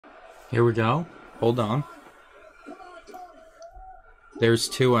Here we go. Hold on. There's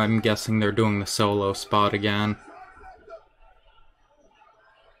two. I'm guessing they're doing the solo spot again.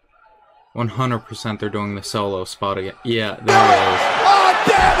 100% they're doing the solo spot again. Yeah, there it is. Oh,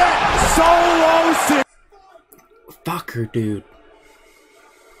 damn it! Solo! Fucker, dude.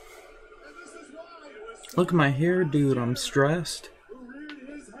 Look at my hair, dude. I'm stressed.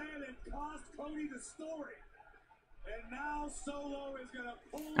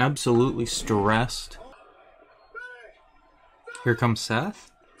 Absolutely stressed. Here comes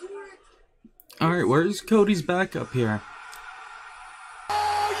Seth. Alright, where's Cody's backup here?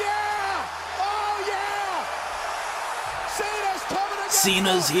 Oh yeah! Oh yeah! Cena's coming against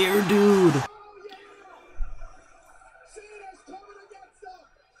Cena's here, dude. Cena's coming against him!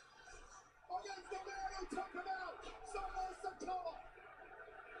 Against the man who took him out! Solo Sikoa!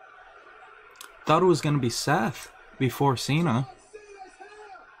 Thought it was gonna be Seth before Cena.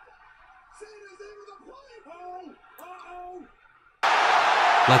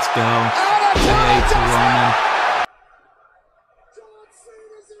 Let's go. Hey, to Roman.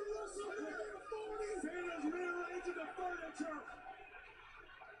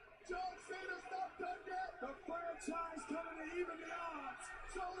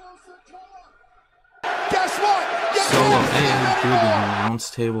 Guess what? Solo A through the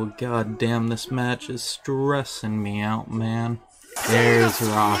announce table. God damn, this match is stressing me out, man. There's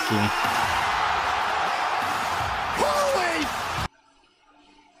Rocky.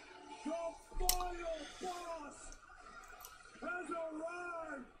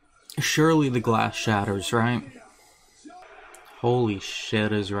 Surely the glass shatters, right? Holy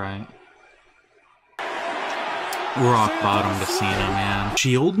shit is right. Rock bottom to Cena, man.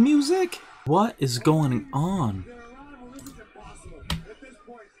 Shield music? What is going on?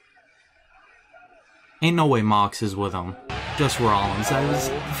 Ain't no way Mox is with him. Just Rollins.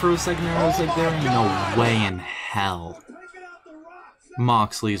 For a second there, I was like, there ain't no way in hell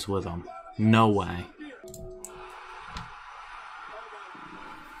Moxley's with him. No way.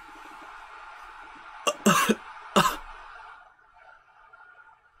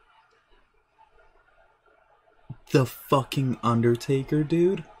 The fucking Undertaker,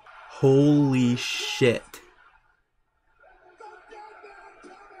 dude? Holy shit.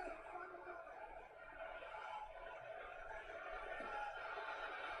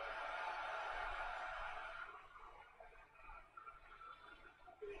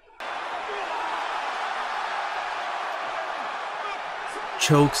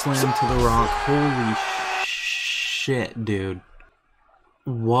 Chokeslam to the Rock. Holy shit, dude.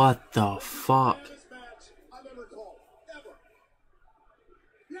 What the fuck?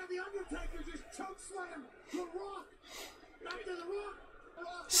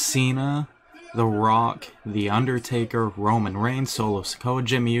 Cena, The Rock, The Undertaker, Roman Reigns, Solo Sikoa,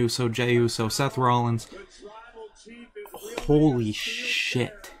 Jimmy Uso, Jey Uso, Seth Rollins. Holy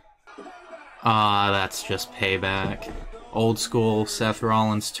shit. That's just payback. Old school Seth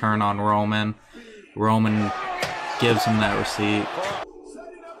Rollins turn on Roman. Roman gives him that receipt.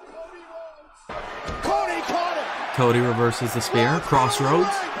 Cody reverses the spear.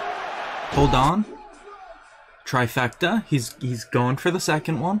 Crossroads. Hold on. Trifecta. He's going for the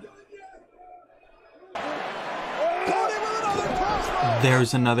second one.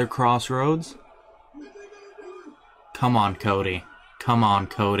 There's another Crossroads. Come on, Cody. Come on,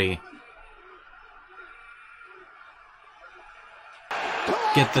 Cody.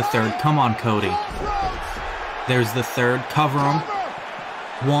 Get the third. Come on, Cody. There's the third. Cover him.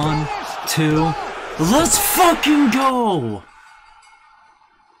 1, 2. Let's fucking go!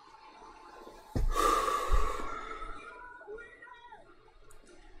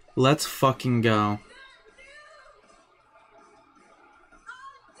 Let's fucking go.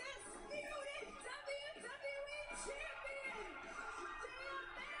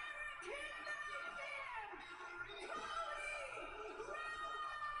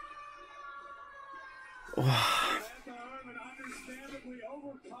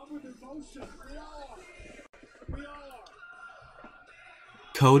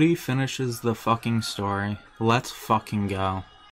 Cody finishes the fucking story. Let's fucking go.